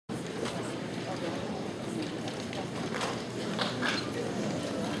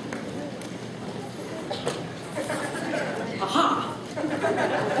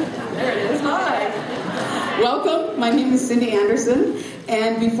name is Cindy Anderson,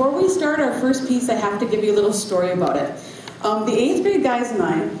 and before we start our first piece, I have to give you a little story about it. The 8th grade guys and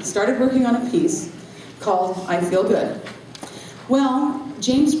I started working on a piece called I Feel Good. Well,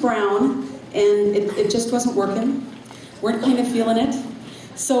 James Brown, and it just wasn't working. Weren't kind of feeling it.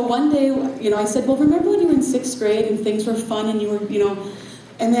 So one day, I said, well, remember when you were in 6th grade and things were fun and you were,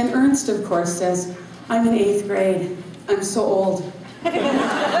 and then Ernst, of course, says, I'm in 8th grade. I'm so old.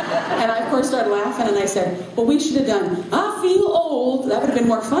 And I, of course, started laughing, and I said, well, we should have done, I feel old. That would have been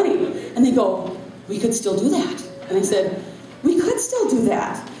more funny. And they go, we could still do that. And I said, we could still do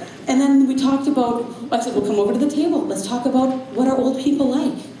that. And then we talked about, I said, well, come over to the table. Let's talk about what are old people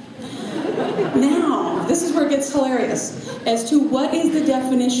like. Now, this is where it gets hilarious, as to what is the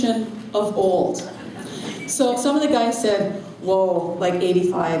definition of old. So some of the guys said, whoa, like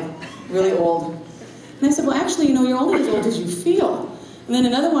 85, really old. And I said, well, actually, you're only as old as you feel. And then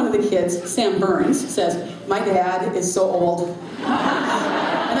another one of the kids, Sam Burns, says, my dad is so old.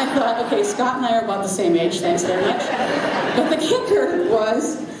 And I thought, okay, Scott and I are about the same age, thanks very much. But the kicker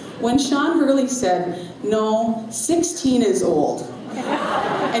was when Sean Hurley said, no, 16 is old.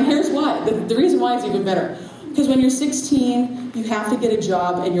 And here's why. The reason why is even better. Because when you're 16, you have to get a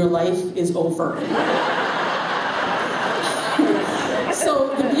job and your life is over.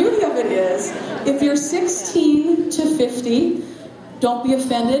 So the beauty of it is, if you're 16 to 50, don't be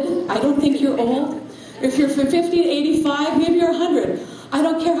offended. I don't think you're old. If you're from 50 to 85, maybe you're 100. I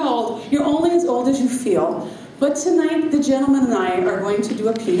don't care how old. You're only as old as you feel. But tonight, the gentleman and I are going to do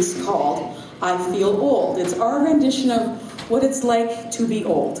a piece called I Feel Old. It's our rendition of what it's like to be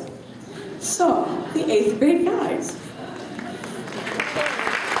old. So, the 8th grade guys.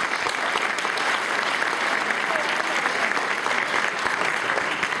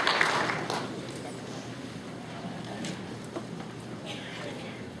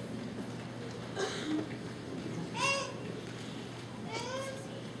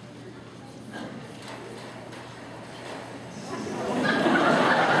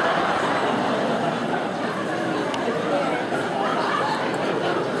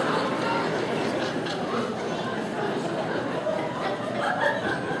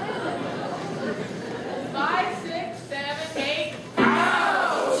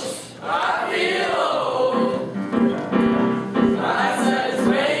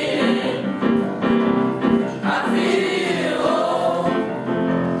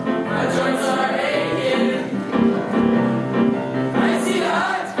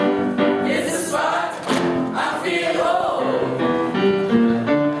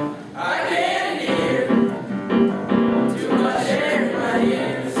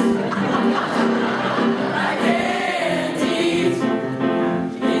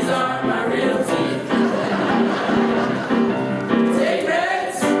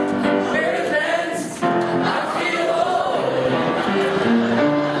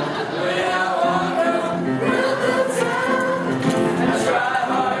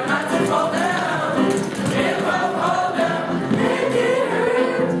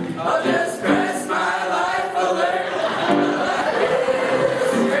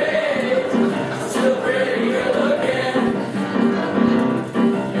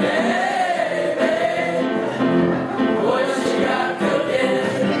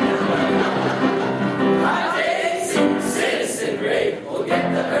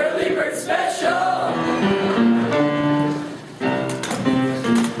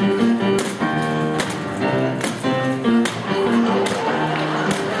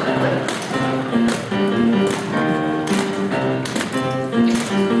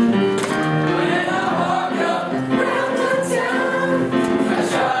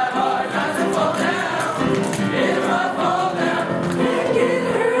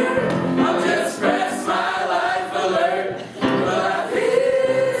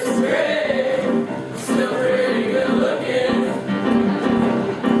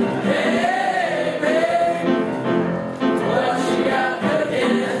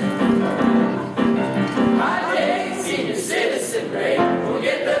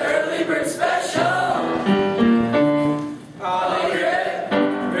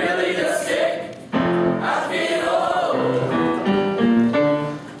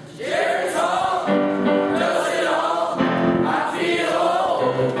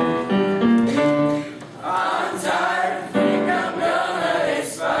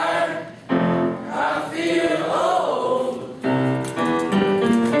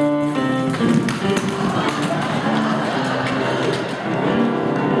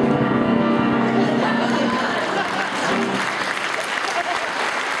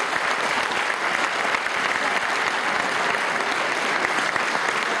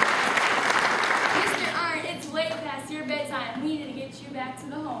 back to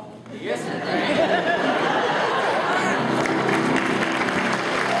the home. Yes, ma'am.